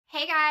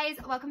Hey guys,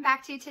 welcome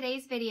back to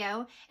today's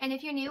video. And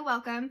if you're new,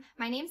 welcome.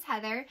 My name's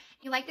Heather.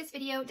 If you like this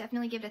video,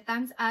 definitely give it a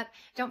thumbs up.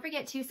 Don't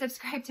forget to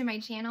subscribe to my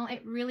channel.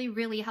 It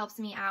really helps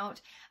me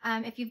out.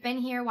 If you've been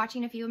here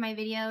watching a few of my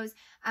videos,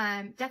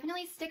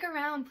 definitely stick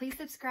around. Please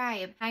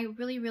subscribe. I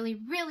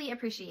really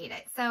appreciate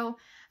it. So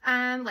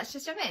let's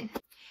just jump in.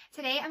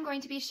 Today, I'm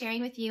going to be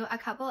sharing with you a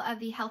couple of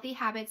the healthy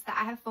habits that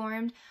I have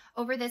formed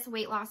over this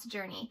weight loss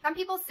journey. Some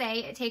people say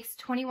it takes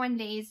 21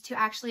 days to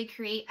actually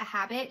create a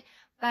habit,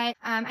 but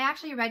I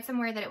actually read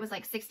somewhere that it was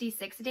like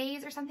 66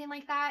 days or something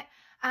like that.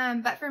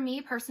 But for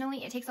me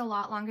personally, it takes a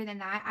lot longer than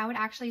that. I would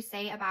actually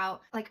say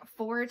about like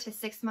 4 to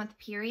 6 month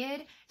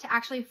period to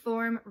actually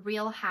form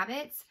real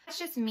habits. That's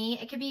just me.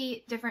 It could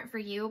be different for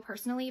you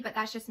personally, but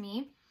that's just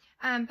me.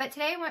 But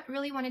today I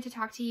really wanted to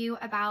talk to you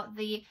about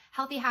the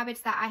healthy habits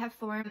that I have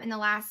formed in the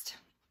last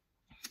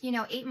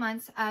 8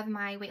 months of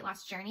my weight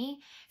loss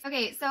journey.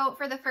 Okay, so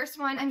for the first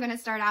one I'm going to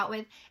start out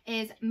with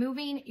is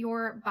moving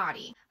your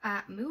body.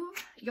 Move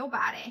your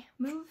body.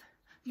 Move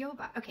your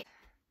body. Okay,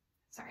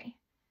 sorry.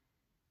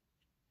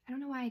 I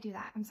don't know why I do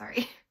that. I'm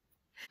sorry.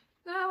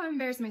 Oh, I'm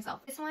embarrassing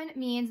myself. This one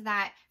means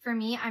that for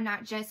me, I'm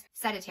not just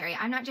sedentary.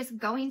 I'm not just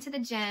going to the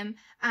gym,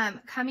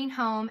 coming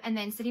home and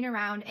then sitting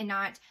around and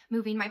not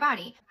moving my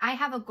body. I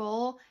have a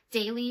goal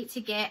daily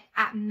to get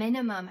at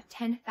minimum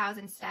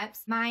 10,000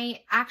 steps. My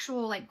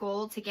actual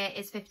goal to get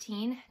is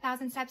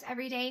 15,000 steps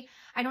every day.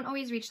 I don't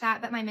always reach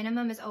that, but my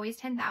minimum is always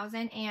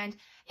 10,000. And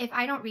if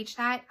I don't reach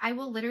that, I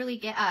will literally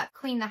get up,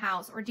 clean the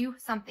house or do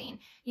something,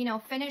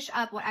 finish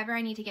up whatever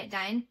I need to get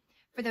done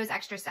for those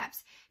extra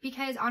steps,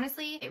 because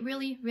honestly, it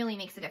really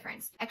makes a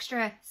difference.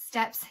 Extra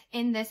steps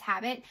in this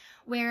habit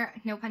where,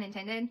 no pun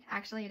intended,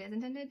 actually it is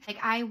intended,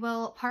 I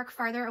will park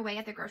farther away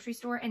at the grocery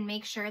store and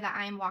make sure that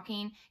I'm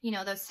walking,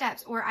 those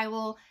steps, or I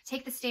will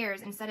take the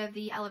stairs instead of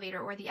the elevator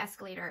or the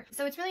escalator.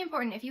 So it's really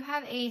important if you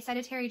have a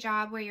sedentary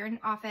job where you're in an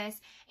office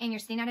and you're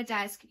sitting at a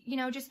desk,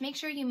 just make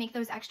sure you make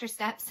those extra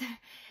steps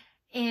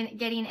in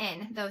getting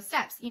in those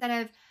steps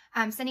instead of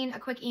sending a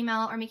quick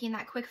email or making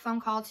that quick phone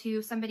call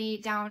to somebody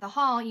down the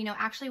hall,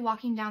 actually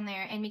walking down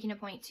there and making a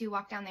point to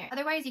walk down there.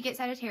 Otherwise, you get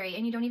sedentary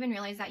and you don't even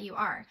realize that you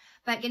are.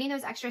 But getting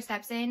those extra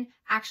steps in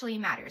actually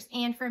matters.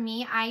 And for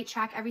me, I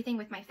track everything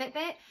with my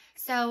Fitbit.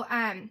 So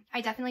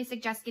I definitely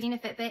suggest getting a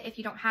Fitbit if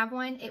you don't have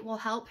one. It will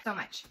help so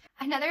much.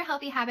 Another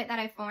healthy habit that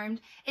I formed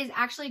is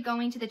actually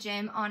going to the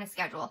gym on a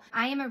schedule.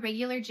 I am a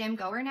regular gym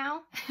goer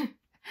now.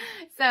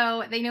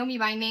 So they know me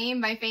by name,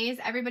 by face.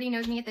 Everybody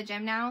knows me at the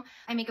gym now.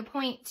 I make a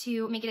point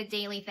to make it a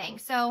daily thing.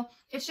 So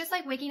it's just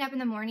like waking up in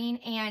the morning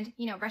and,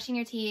 brushing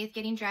your teeth,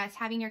 getting dressed,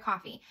 having your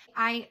coffee.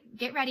 I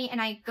get ready and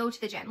I go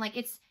to the gym.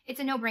 It's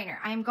a no-brainer.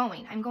 I'm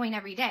going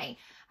every day.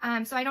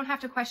 So I don't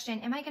have to question,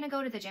 am I going to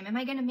go to the gym? Am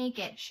I going to make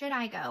it? Should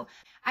I go?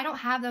 I don't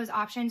have those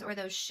options or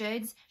those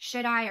shoulds.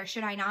 Should I or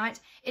should I not?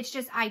 It's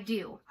just I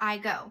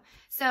go.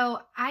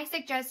 So I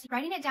suggest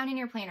writing it down in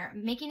your planner,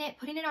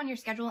 putting it on your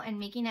schedule and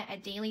making it a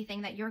daily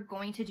thing that you're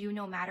going to do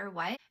no matter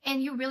what.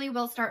 And you really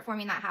will start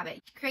forming that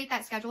habit. Create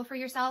that schedule for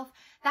yourself.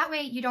 That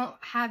way you don't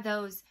have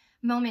those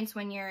moments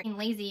when you're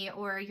lazy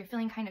or you're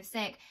feeling kind of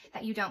sick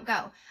that you don't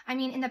go. I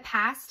mean, in the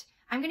past,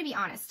 I'm going to be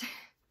honest,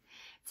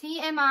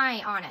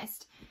 TMI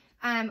honest.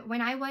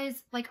 When I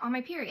was on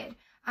my period,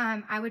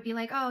 I would be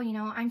like, oh,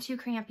 I'm too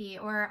crampy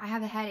or I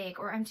have a headache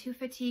or I'm too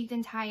fatigued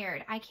and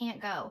tired. I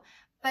can't go.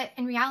 But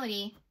in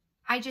reality,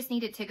 I just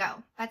needed to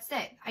go. That's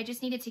it. I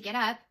just needed to get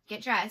up,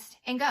 get dressed,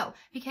 and go.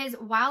 Because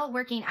while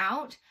working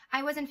out,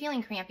 I wasn't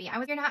feeling crampy.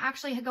 You're not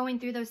actually going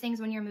through those things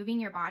when you're moving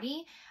your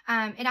body.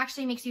 It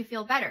actually makes you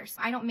feel better.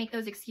 So I don't make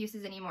those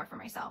excuses anymore for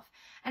myself.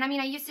 And I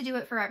mean, I used to do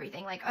it for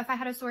everything. Like if I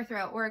had a sore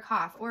throat or a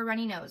cough or a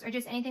runny nose or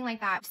just anything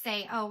like that,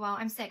 say, oh, well,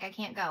 I'm sick, I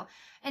can't go.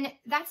 And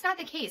that's not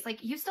the case.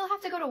 You still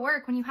have to go to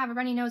work when you have a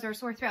runny nose or a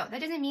sore throat.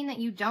 That doesn't mean that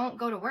you don't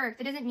go to work.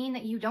 That doesn't mean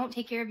that you don't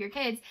take care of your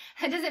kids.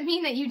 That doesn't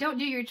mean that you don't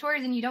do your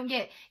chores and you don't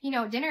get,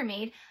 dinner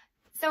made.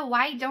 So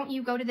why don't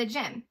you go to the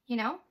gym,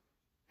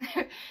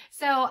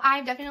 So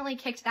I've definitely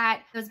kicked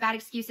those bad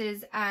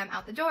excuses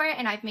out the door,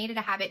 and I've made it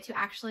a habit to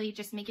actually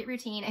just make it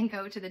routine and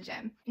go to the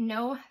gym.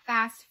 No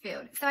fast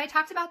food. So I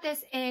talked about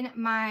this in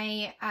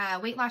my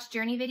weight loss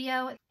journey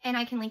video, and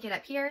I can link it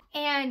up here.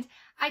 And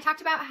I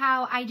talked about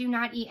how I do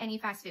not eat any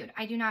fast food.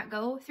 I do not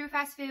go through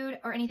fast food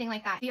or anything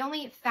like that. The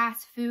only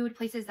fast food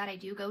places that I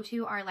do go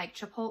to are like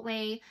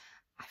Chipotle.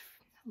 I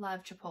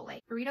love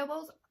Chipotle. Burrito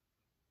bowls,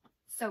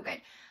 so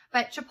good.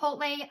 But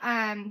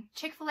Chipotle,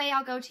 Chick-fil-A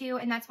I'll go to,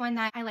 and that's one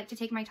that I like to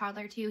take my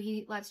toddler to.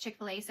 He loves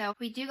Chick-fil-A, so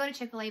we do go to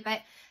Chick-fil-A,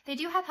 but they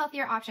do have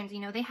healthier options.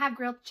 They have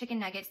grilled chicken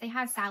nuggets, they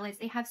have salads,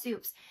 they have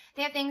soups.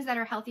 They have things that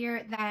are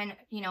healthier than,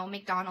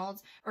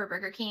 McDonald's or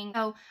Burger King.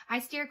 So I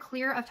steer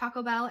clear of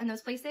Taco Bell and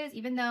those places,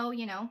 even though,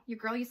 your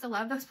girl used to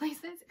love those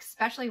places,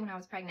 especially when I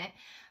was pregnant.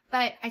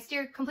 But I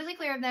steer completely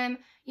clear of them.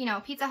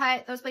 Pizza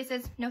Hut, those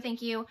places, no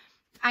thank you.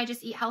 I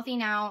just eat healthy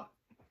now.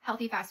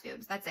 Healthy fast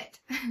foods, that's it.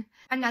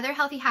 Another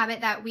healthy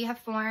habit that we have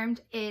formed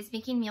is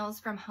making meals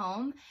from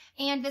home.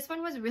 And this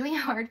one was really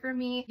hard for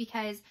me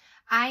because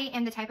I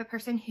am the type of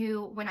person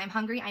who, when I'm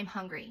hungry, I'm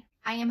hungry.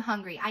 I am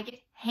hungry. I get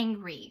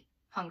hangry.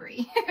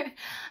 hungry.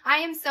 I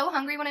am so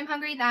hungry when I'm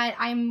hungry that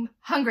I'm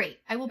hungry.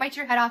 I will bite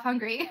your head off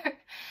hungry.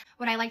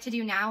 What I like to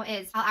do now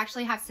is I'll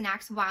actually have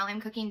snacks while I'm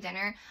cooking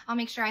dinner. I'll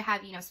make sure I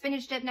have,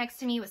 spinach dip next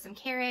to me with some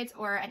carrots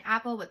or an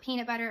apple with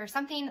peanut butter or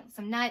something,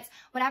 some nuts,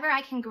 whatever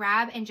I can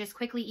grab and just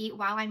quickly eat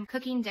while I'm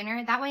cooking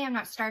dinner. That way I'm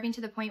not starving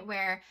to the point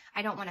where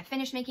I don't want to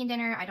finish making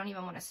dinner. I don't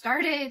even want to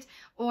start it,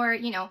 or,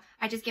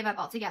 I just give up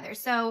altogether.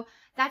 So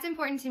that's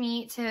important to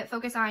me to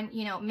focus on,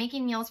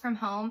 making meals from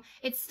home.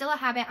 It's still a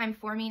habit I'm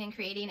forming and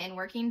creating and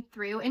working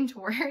through and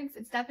towards.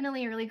 It's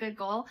definitely a really good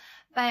goal,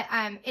 but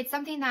it's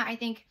something that I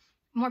think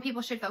more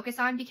people should focus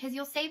on because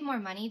you'll save more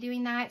money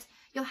doing that.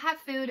 You'll have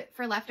food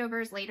for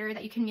leftovers later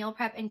that you can meal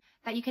prep and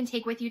that you can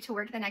take with you to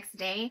work the next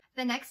day.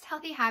 The next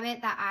healthy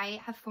habit that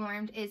I have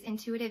formed is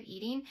intuitive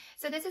eating.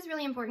 So this is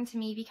really important to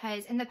me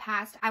because in the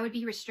past I would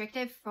be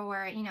restrictive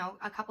for,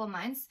 a couple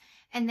months,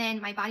 and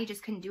then my body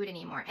just couldn't do it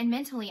anymore. And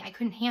mentally I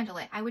couldn't handle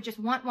it. I would just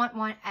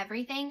want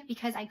everything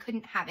because I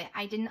couldn't have it.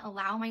 I didn't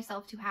allow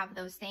myself to have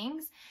those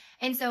things.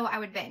 And so I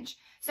would binge.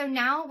 So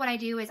now what I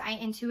do is I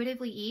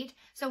intuitively eat.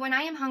 So when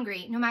I am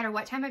hungry, no matter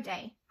what time of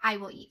day, I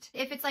will eat.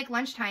 If it's like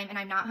lunchtime and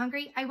I'm not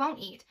hungry, I won't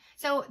eat.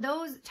 So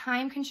those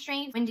time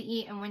constraints, when to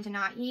eat and when to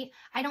not eat,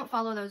 I don't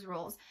follow those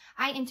rules.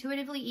 I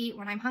intuitively eat.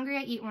 When I'm hungry,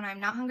 I eat. When I'm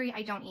not hungry,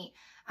 I don't eat.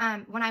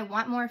 When I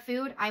want more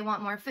food, I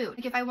want more food.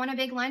 Like if I want a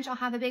big lunch, I'll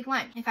have a big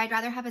lunch. If I'd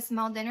rather have a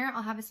small dinner,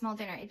 I'll have a small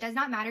dinner. It does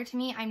not matter to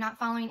me. I'm not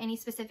following any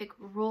specific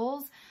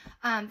rules,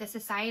 the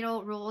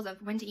societal rules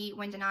of when to eat,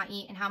 when to not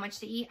eat, and how much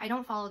to eat. I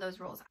don't follow those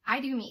rules.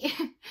 I do me.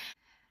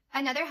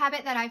 Another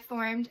habit that I've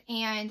formed,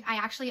 and I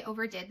actually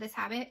overdid this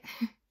habit,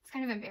 it's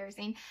kind of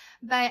embarrassing,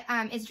 but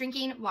is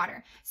drinking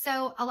water.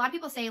 So a lot of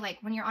people say, like,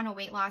 when you're on a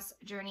weight loss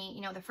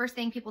journey, the first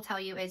thing people tell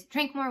you is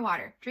drink more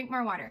water, drink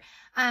more water.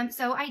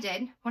 So I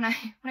did. When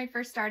I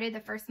first started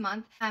the first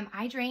month,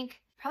 I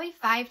drank probably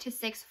 5 to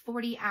 6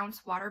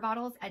 40-ounce water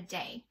bottles a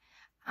day.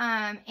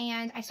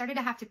 And I started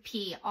to have to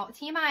pee all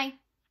TMI.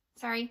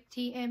 Sorry,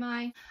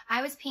 TMI.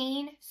 I was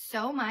peeing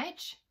so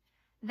much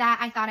that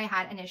I thought I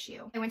had an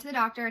issue. I went to the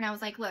doctor and I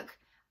was like, look,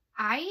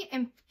 I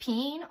am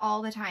peeing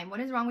all the time. What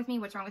is wrong with me?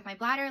 What's wrong with my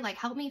bladder? Like,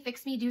 help me,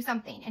 fix me, do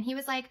something. And he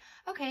was like,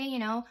 okay,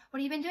 what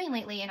have you been doing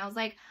lately? And I was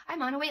like,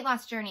 I'm on a weight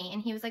loss journey.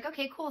 And he was like,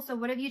 okay, cool. So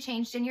what have you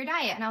changed in your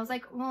diet? And I was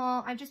like,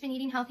 well, I've just been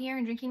eating healthier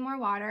and drinking more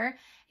water.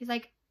 He's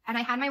like, and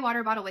I had my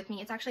water bottle with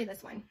me. It's actually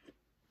this one,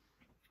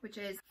 which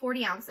is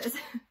 40 ounces.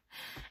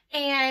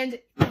 And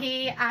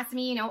he asked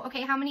me,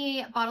 okay, how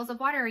many bottles of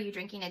water are you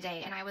drinking a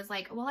day? And I was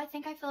like, well, I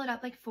think I fill it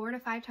up like 4 to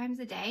 5 times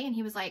a day. And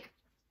he was like,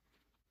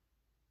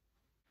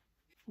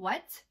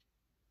 what?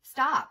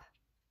 Stop.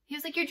 He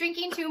was like, you're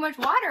drinking too much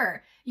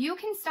water. You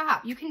can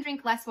stop. You can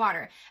drink less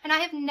water. And I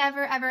have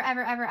never, ever,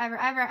 ever, ever, ever,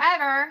 ever,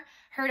 ever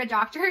heard a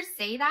doctor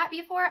say that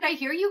before. Did I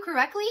hear you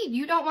correctly?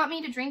 You don't want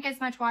me to drink as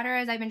much water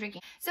as I've been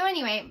drinking. So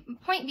anyway,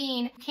 point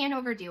being, you can't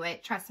overdo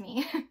it. Trust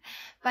me.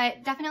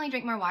 But definitely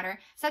drink more water.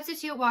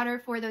 Substitute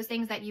water for those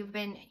things that you've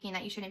been thinking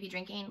that you shouldn't be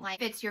drinking. Like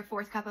if it's your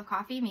 4th cup of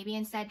coffee, maybe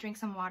instead drink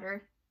some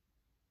water.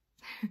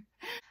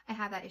 I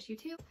have that issue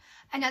too.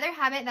 Another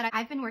habit that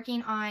I've been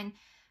working on,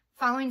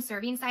 following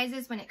serving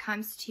sizes when it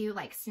comes to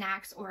like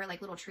snacks or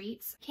like little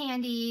treats.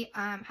 Candy,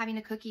 having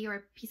a cookie or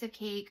a piece of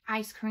cake,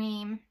 ice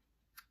cream,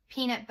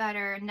 peanut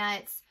butter,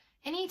 nuts,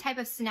 any type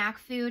of snack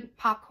food,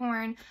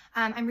 popcorn.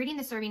 I'm reading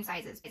the serving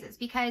sizes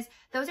because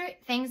those are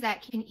things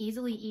that you can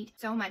easily eat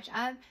so much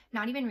of,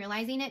 not even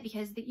realizing it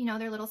because,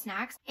 they're little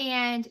snacks.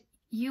 And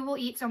you will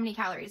eat so many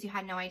calories. You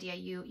had no idea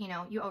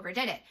you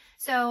overdid it.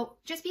 So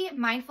just be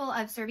mindful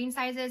of serving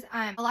sizes.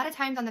 A lot of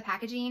times on the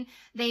packaging,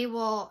 they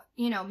will,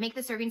 make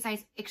the serving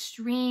size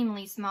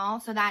extremely small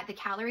so that the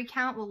calorie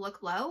count will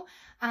look low,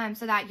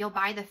 so that you'll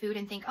buy the food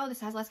and think, oh, this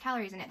has less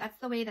calories in it. That's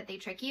the way that they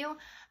trick you.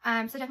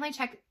 So definitely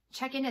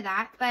check into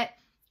that. But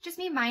just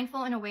be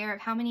mindful and aware of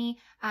how many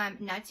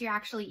nuts you're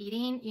actually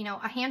eating.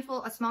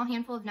 A small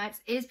handful of nuts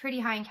is pretty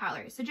high in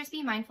calories. So just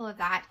be mindful of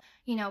that.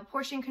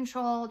 Portion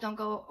control, don't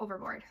go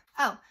overboard.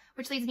 Oh,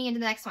 which leads me into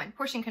the next one,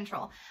 portion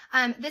control.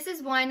 This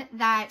is one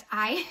that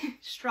I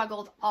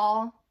struggled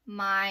all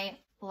my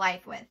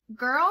life with.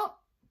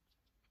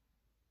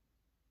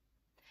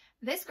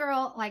 This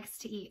girl likes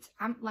to eat.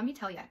 Let me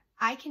tell you,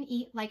 I can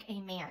eat like a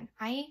man.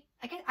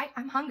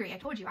 I'm hungry. I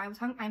told you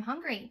I'm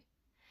hungry.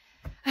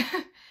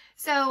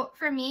 So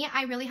for me,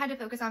 I really had to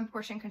focus on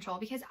portion control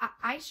because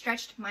I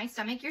stretched my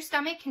stomach. Your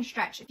stomach can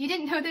stretch. If you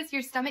didn't know this,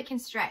 your stomach can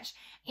stretch.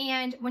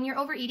 And when you're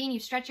overeating, you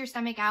stretch your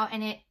stomach out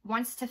and it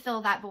wants to fill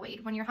that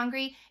void. When you're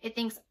hungry, it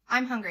thinks,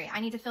 I'm hungry. I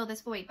need to fill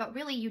this void. But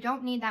really, you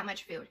don't need that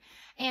much food.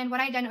 And what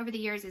I've done over the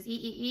years is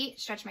eat,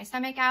 stretch my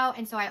stomach out.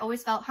 And so I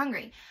always felt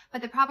hungry.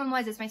 But the problem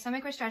was my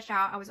stomach was stretched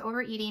out. I was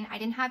overeating. I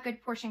didn't have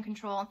good portion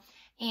control.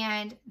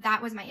 And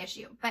that was my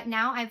issue. But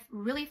now I've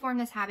really formed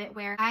this habit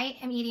where I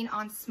am eating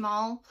on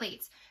small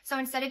plates. So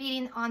instead of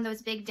eating on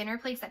those big dinner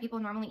plates that people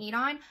normally eat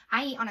on,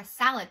 I eat on a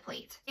salad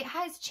plate. It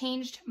has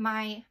changed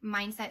my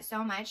mindset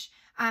so much.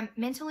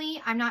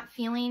 Mentally, I'm not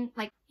feeling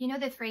like,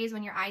 the phrase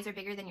when your eyes are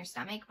bigger than your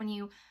stomach, when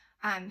you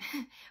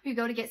you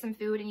go to get some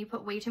food and you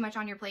put way too much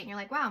on your plate and you're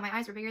like, wow, my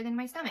eyes are bigger than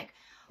my stomach.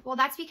 Well,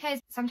 that's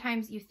because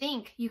sometimes you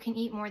think you can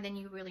eat more than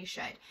you really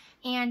should.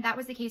 And that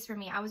was the case for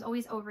me. I was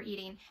always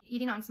overeating.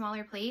 Eating on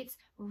smaller plates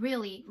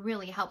really,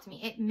 really helped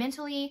me. It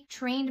mentally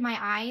trained my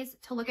eyes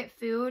to look at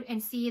food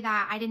and see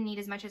that I didn't eat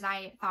as much as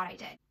I thought I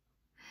did.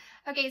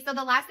 Okay, so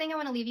the last thing I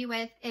want to leave you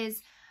with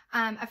is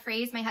a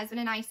phrase my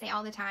husband and I say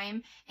all the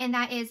time, and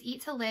that is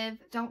eat to live,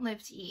 don't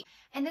live to eat.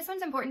 And this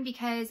one's important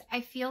because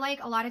I feel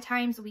like a lot of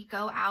times we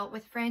go out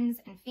with friends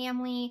and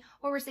family,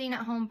 or we're sitting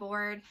at home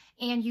bored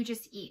and you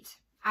just eat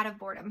out of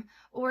boredom,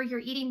 or you're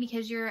eating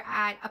because you're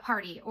at a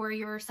party, or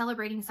you're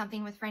celebrating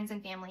something with friends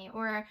and family,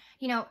 or,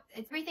 you know,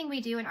 everything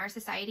we do in our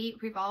society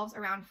revolves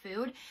around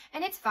food,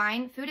 and it's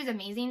fine. Food is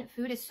amazing.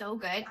 Food is so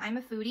good. I'm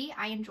a foodie.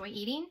 I enjoy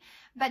eating,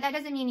 but that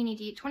doesn't mean you need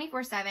to eat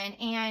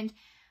 24/7, and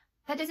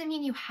that doesn't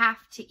mean you have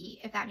to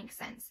eat, if that makes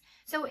sense.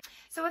 So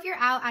if you're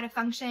out at a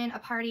function, a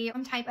party,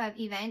 some type of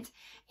event,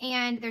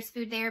 and there's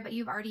food there, but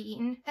you've already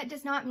eaten, that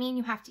does not mean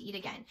you have to eat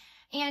again.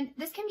 And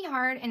this can be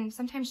hard and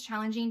sometimes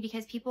challenging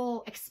because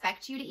people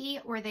expect you to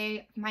eat, or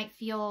they might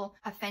feel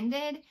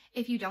offended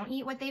if you don't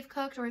eat what they've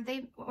cooked or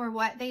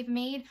what they've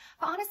made.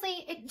 But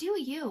honestly,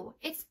 do you.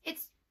 It's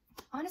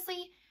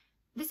honestly,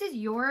 this is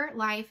your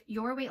life,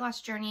 your weight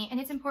loss journey, and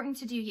it's important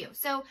to do you.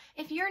 So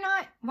if you're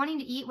not wanting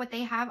to eat what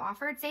they have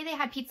offered, say they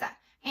had pizza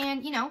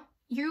and, you know,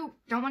 you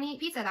don't want to eat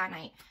pizza that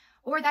night,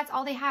 or that's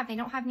all they have. They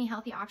don't have any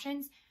healthy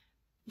options.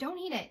 Don't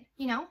eat it,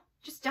 you know?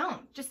 Just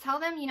don't. Just tell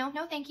them, you know,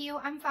 no, thank you.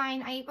 I'm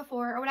fine. I ate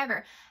before, or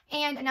whatever.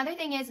 And another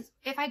thing is,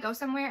 if I go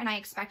somewhere and I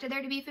expected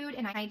there to be food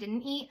and I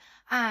didn't eat,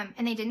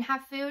 and they didn't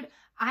have food,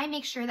 I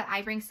make sure that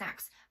I bring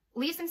snacks.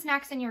 Leave some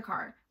snacks in your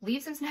car.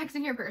 Leave some snacks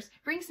in your purse.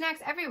 Bring snacks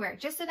everywhere,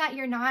 just so that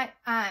you're not,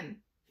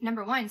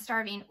 number one,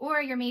 starving,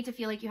 or you're made to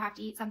feel like you have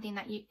to eat something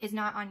that is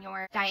not on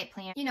your diet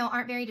plan. You know,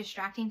 aren't very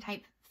distracting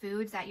type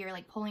foods that you're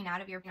like pulling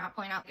out of your, not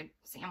pulling out like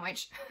a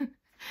sandwich.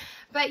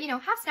 But, you know,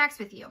 have snacks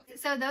with you.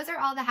 So those are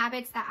all the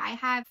habits that I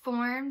have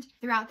formed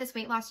throughout this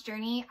weight loss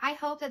journey. I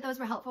hope that those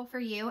were helpful for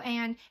you.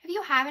 And if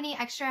you have any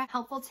extra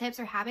helpful tips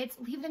or habits,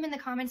 leave them in the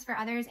comments for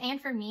others and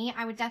for me.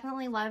 I would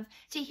definitely love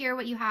to hear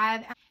what you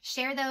have.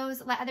 Share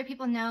those, let other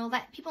people know,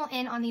 let people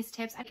in on these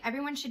tips.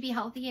 Everyone should be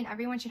healthy and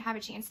everyone should have a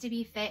chance to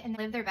be fit and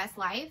live their best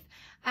life.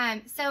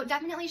 So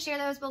definitely share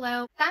those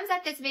below. Thumbs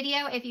up this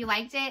video if you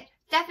liked it.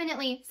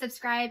 Definitely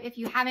subscribe if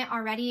you haven't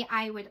already.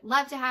 I would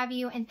love to have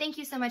you. And thank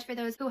you so much for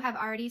those who have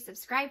already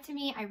subscribed to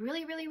me. I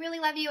really, really, really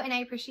love you and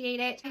I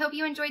appreciate it. I hope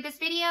you enjoyed this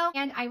video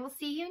and I will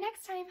see you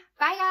next time.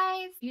 Bye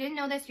guys. You didn't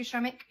know this, your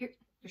stomach. What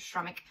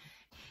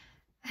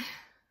are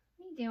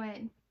you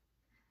doing?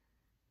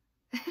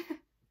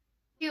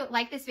 If you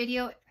like this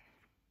video,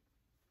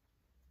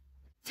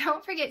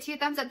 don't forget to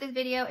thumbs up this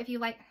video if you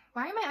like.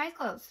 Why are my eyes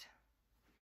closed?